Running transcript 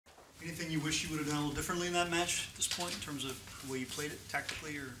Anything you wish you would have done a little differently in that match at this point, in terms of the way you played it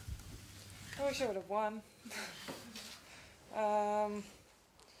tactically, or? I wish I would have won.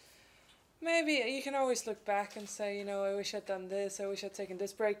 Maybe you can always look back and say, you know, I wish I'd done this, I wish I'd taken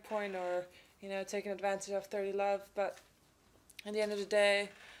this break point, or, you know, taken advantage of 30 love. But at the end of the day,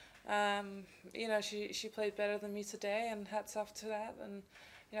 you know, she played better than me today, and hats off to that. And,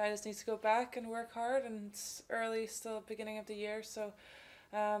 you know, I just need to go back and work hard, and it's early, still beginning of the year, so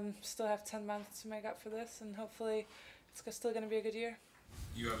still have 10 months to make up for this, and hopefully it's still going to be a good year.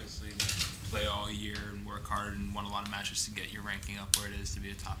 You obviously play all year and work hard and won a lot of matches to get your ranking up where it is to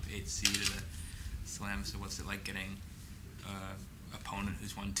be a top 8 seed at the Slam. So what's it like getting an opponent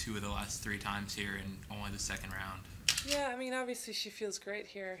who's won 2 of the last 3 times here in only the second round? Yeah, I mean, obviously she feels great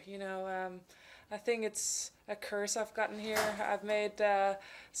here. You know, I think it's a curse I've gotten here. I've made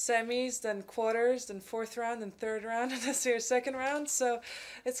semis, then quarters, then 4th round, then 3rd round, and this year's 2nd round. So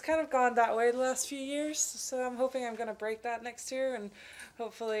it's kind of gone that way the last few years. So I'm hoping I'm going to break that next year and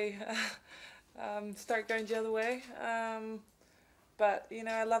hopefully start going the other way. But, you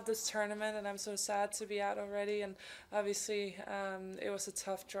know, I love this tournament, and I'm so sad to be out already. And obviously it was a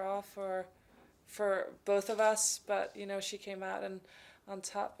tough draw for both of us. But, you know, she came out and on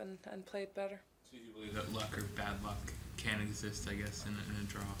top and played better. So you believe that luck or bad luck can exist, I guess, in a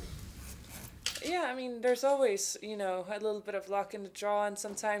draw? Yeah, I mean, there's always, you know, a little bit of luck in the draw, and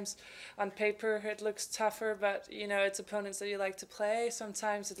sometimes on paper it looks tougher, but, you know, it's opponents that you like to play.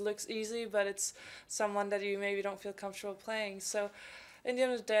 Sometimes it looks easy, but it's someone that you maybe don't feel comfortable playing. So, in the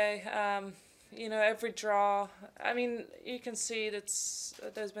end of the day, you know, every draw, I mean, you can see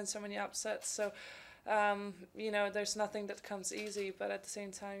there's been so many upsets, so, you know, there's nothing that comes easy, but at the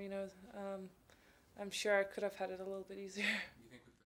same time, you know, I'm sure I could have had it a little bit easier.